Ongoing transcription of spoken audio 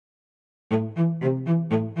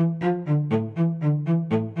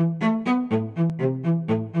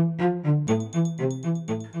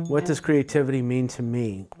What does creativity mean to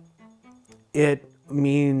me? It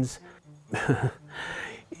means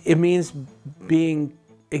it means being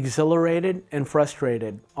exhilarated and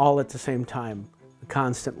frustrated all at the same time,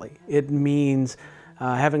 constantly. It means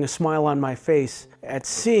having a smile on my face at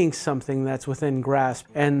seeing something that's within grasp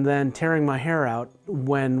and then tearing my hair out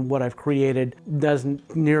when what I've created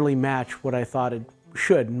doesn't nearly match what I thought it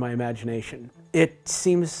should in my imagination. It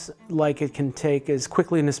seems like it can take as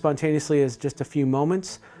quickly and as spontaneously as just a few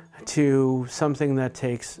moments to something that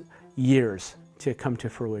takes years to come to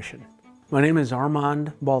fruition. My name is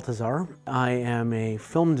Armand Baltazar. I am a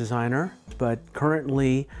film designer, but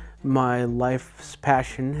currently my life's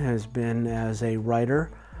passion has been as a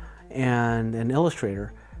writer and an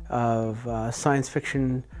illustrator of a science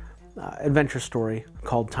fiction adventure story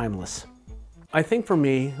called Timeless. I think for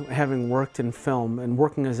me, having worked in film and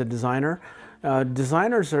working as a designer,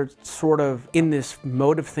 designers are sort of in this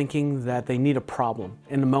mode of thinking that they need a problem.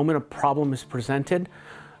 And the moment a problem is presented,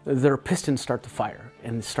 their pistons start to fire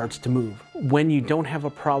and it starts to move. When you don't have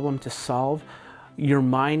a problem to solve, your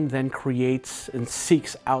mind then creates and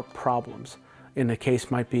seeks out problems. In the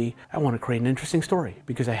case might be, I want to create an interesting story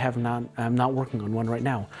because I'm not working on one right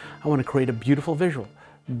now. I want to create a beautiful visual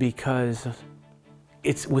because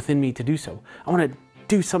it's within me to do so. I want to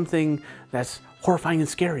do something that's horrifying and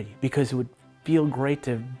scary because it would feel great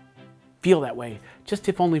to feel that way, just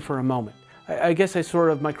if only for a moment. I guess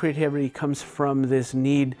my creativity comes from this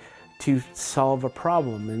need to solve a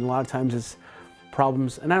problem, and a lot of times it's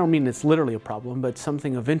problems, and I don't mean it's literally a problem, but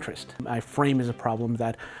something of interest. I frame as a problem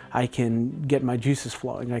that I can get my juices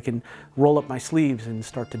flowing. I can roll up my sleeves and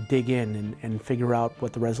start to dig in and figure out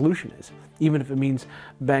what the resolution is, even if it means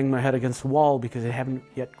bang my head against the wall because I haven't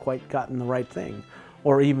yet quite gotten the right thing.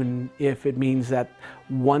 Or even if it means that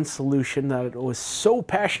one solution that I was so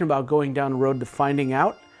passionate about going down the road to finding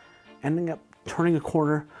out, ending up turning a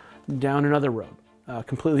corner down another road,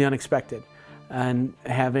 completely unexpected, and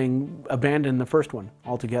having abandoned the first one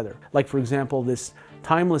altogether. Like, for example, this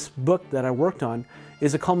Timeless book that I worked on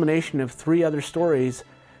is a culmination of 3 other stories,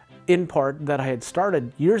 in part, that I had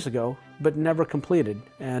started years ago, but never completed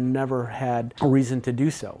and never had a reason to do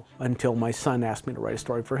so until my son asked me to write a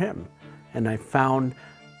story for him. And I found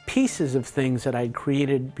pieces of things that I had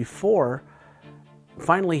created before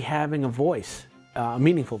finally having a voice, a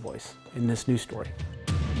meaningful voice in this new story.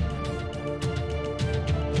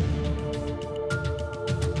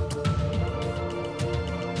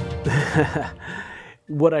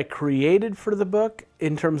 What I created for the book,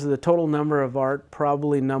 in terms of the total number of art,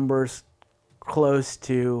 probably numbers close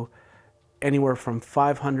to anywhere from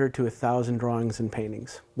 500 to 1,000 drawings and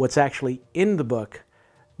paintings. What's actually in the book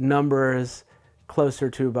numbers closer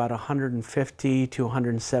to about 150 to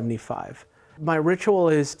 175. My ritual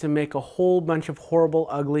is to make a whole bunch of horrible,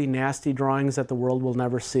 ugly, nasty drawings that the world will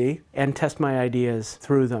never see and test my ideas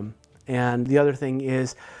through them. And the other thing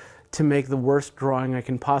is to make the worst drawing I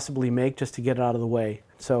can possibly make just to get it out of the way.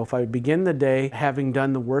 So if I begin the day having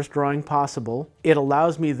done the worst drawing possible, it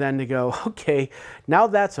allows me then to go, okay, now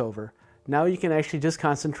that's over. Now you can actually just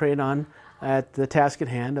concentrate on the task at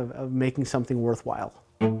hand of making something worthwhile.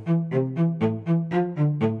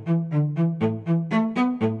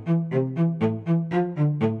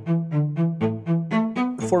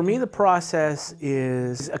 For me, the process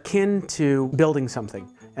is akin to building something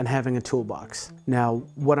and having a toolbox. Now,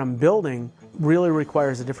 what I'm building really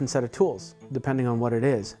requires a different set of tools, depending on what it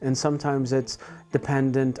is. And sometimes it's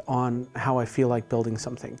dependent on how I feel like building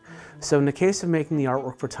something. So in the case of making the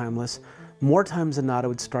artwork for Timeless, more times than not, it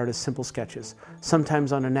would start as simple sketches,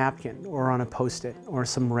 sometimes on a napkin or on a Post-it or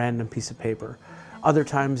some random piece of paper. Other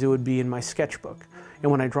times it would be in my sketchbook.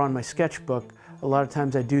 And when I draw in my sketchbook, a lot of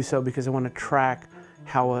times I do so because I want to track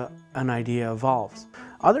how an idea evolves.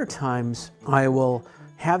 Other times I will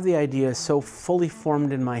have the idea so fully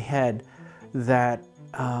formed in my head that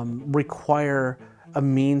require a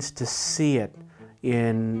means to see it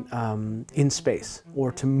in space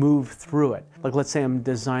or to move through it. Like, let's say I'm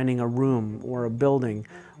designing a room or a building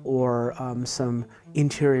or some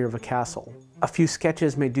interior of a castle. A few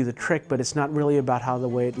sketches may do the trick, but it's not really about how the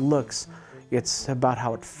way it looks. It's about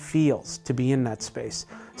how it feels to be in that space.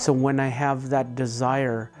 So when I have that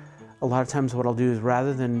desire, a lot of times what I'll do is,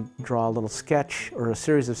 rather than draw a little sketch or a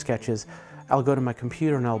series of sketches, I'll go to my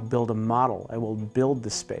computer and I'll build a model. I will build the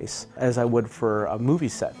space as I would for a movie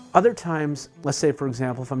set. Other times, let's say for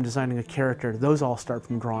example, if I'm designing a character, those all start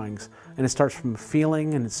from drawings. And it starts from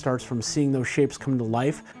feeling, and it starts from seeing those shapes come to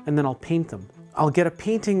life, and then I'll paint them. I'll get a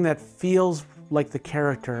painting that feels like the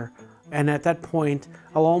character, and at that point,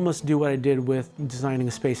 I'll almost do what I did with designing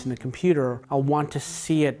a space in the computer. I'll want to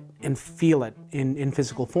see it and feel it in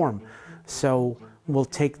physical form. So we'll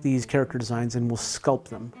take these character designs and we'll sculpt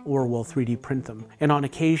them, or we'll 3D print them. And on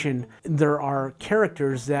occasion, there are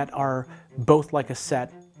characters that are both like a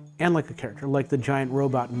set and like a character, like the giant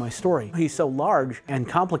robot in my story. He's so large and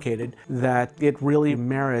complicated that it really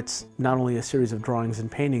merits not only a series of drawings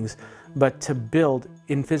and paintings, but to build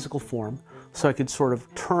in physical form, so I could sort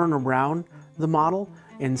of turn around the model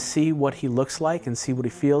and see what he looks like and see what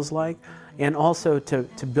he feels like, and also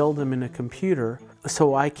to build him in a computer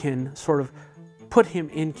so I can sort of put him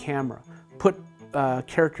in camera, put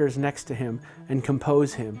characters next to him and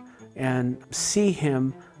compose him and see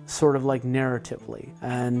him sort of like narratively.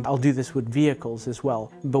 And I'll do this with vehicles as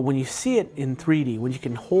well. But when you see it in 3D, when you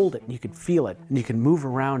can hold it, you can feel it, and you can move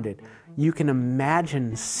around it, you can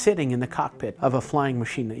imagine sitting in the cockpit of a flying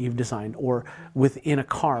machine that you've designed, or within a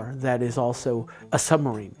car that is also a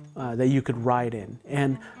submarine that you could ride in.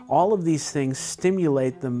 And all of these things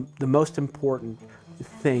stimulate the most important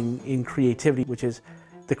thing in creativity, which is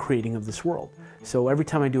the creating of this world. So every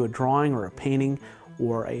time I do a drawing or a painting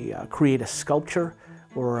or create a sculpture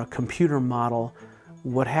or a computer model,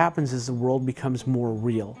 what happens is the world becomes more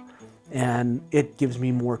real, and it gives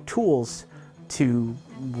me more tools to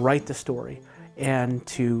write the story and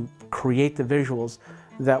to create the visuals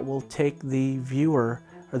that will take the viewer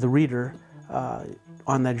or the reader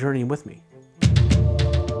on that journey with me.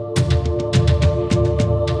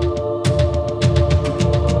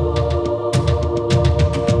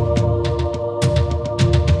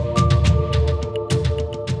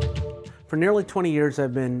 For nearly 20 years,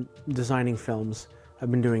 I've been designing films. I've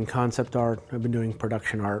been doing concept art, I've been doing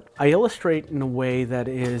production art. I illustrate in a way that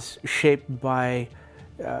is shaped by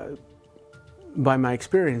my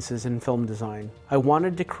experiences in film design. I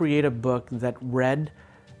wanted to create a book that read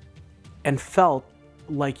and felt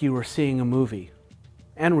like you were seeing a movie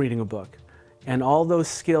and reading a book. And all those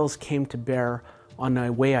skills came to bear on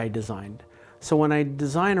the way I designed. So when I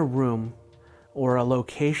design a room or a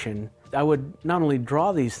location, I would not only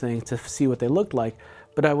draw these things to see what they looked like,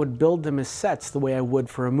 but I would build them as sets the way I would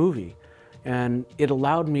for a movie. And it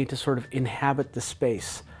allowed me to sort of inhabit the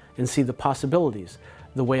space and see the possibilities,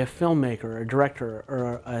 the way a filmmaker, a director,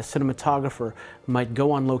 or a cinematographer might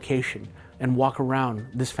go on location and walk around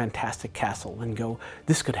this fantastic castle and go,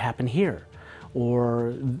 this could happen here.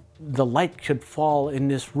 Or the light should fall in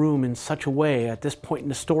this room in such a way at this point in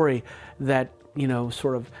the story that, you know,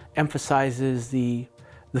 sort of emphasizes the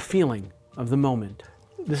feeling of the moment.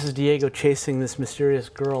 This is Diego chasing this mysterious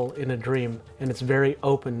girl in a dream, and it's very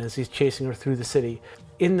open as he's chasing her through the city.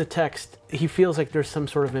 In the text, he feels like there's some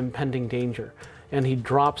sort of impending danger, and he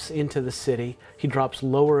drops into the city, he drops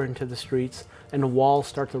lower into the streets, and the walls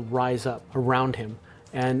start to rise up around him.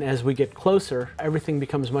 And as we get closer, everything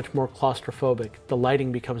becomes much more claustrophobic. The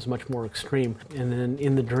lighting becomes much more extreme, and then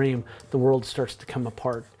in the dream, the world starts to come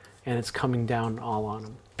apart, and it's coming down all on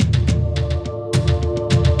him.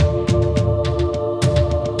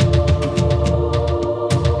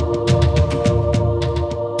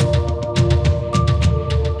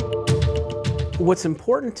 What's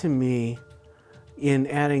important to me in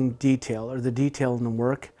adding detail, or the detail in the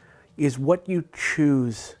work, is what you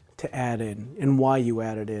choose to add in and why you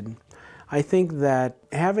add it in. I think that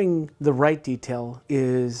having the right detail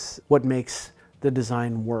is what makes the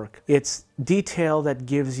design work. It's detail that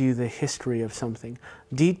gives you the history of something,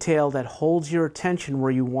 detail that holds your attention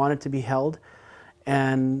where you want it to be held,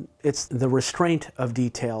 and it's the restraint of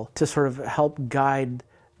detail to sort of help guide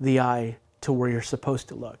the eye to where you're supposed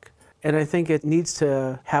to look. And I think it needs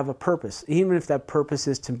to have a purpose, even if that purpose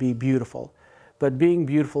is to be beautiful. But being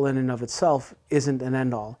beautiful in and of itself isn't an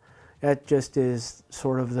end-all. That just is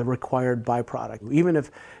sort of the required byproduct. Even if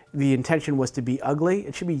the intention was to be ugly,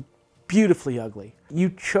 it should be beautifully ugly. You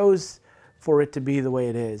chose for it to be the way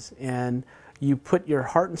it is, and you put your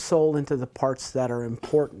heart and soul into the parts that are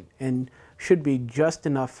important and should be just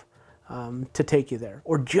enough to take you there,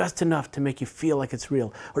 or just enough to make you feel like it's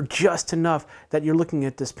real, or just enough that you're looking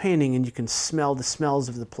at this painting and you can smell the smells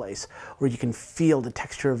of the place, or you can feel the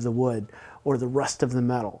texture of the wood or the rust of the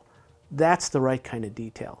metal. That's the right kind of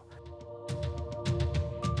detail.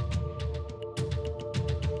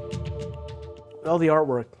 All the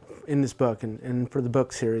artwork in this book and for the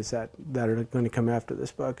book series that are going to come after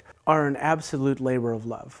this book are an absolute labor of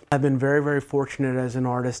love. I've been very, very fortunate as an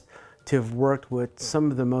artist to have worked with some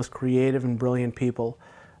of the most creative and brilliant people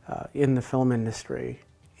in the film industry,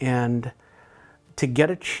 and to get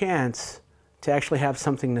a chance to actually have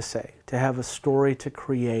something to say, to have a story to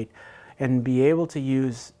create, and be able to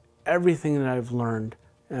use everything that I've learned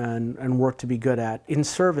and work to be good at in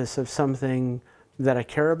service of something that I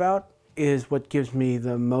care about is what gives me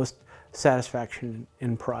the most satisfaction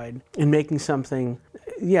and pride in making something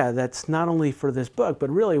yeah, that's not only for this book, but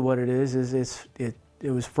really what it is it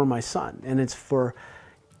was for my son, and it's for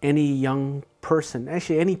any young person,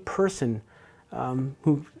 actually any person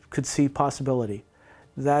who could see possibility.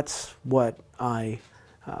 That's what I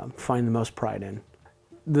find the most pride in.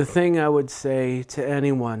 The thing I would say to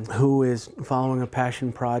anyone who is following a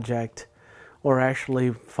passion project or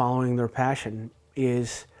actually following their passion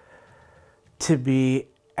is to be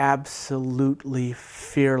absolutely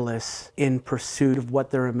fearless in pursuit of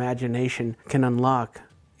what their imagination can unlock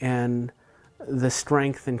and the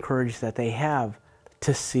strength and courage that they have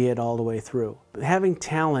to see it all the way through. Having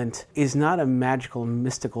talent is not a magical,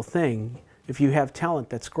 mystical thing. If you have talent,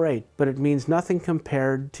 that's great, but it means nothing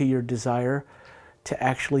compared to your desire to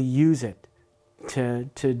actually use it, to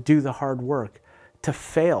do the hard work, to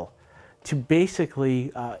fail, to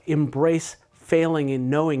basically embrace failing and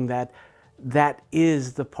knowing that that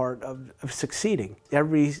is the part of succeeding.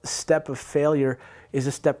 Every step of failure is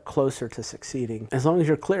a step closer to succeeding. As long as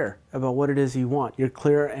you're clear about what it is you want, you're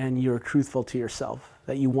clear and you're truthful to yourself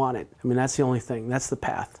that you want it. I mean, that's the only thing, that's the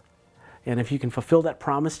path. And if you can fulfill that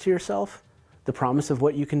promise to yourself, the promise of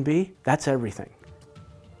what you can be, that's everything.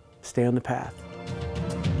 Stay on the path.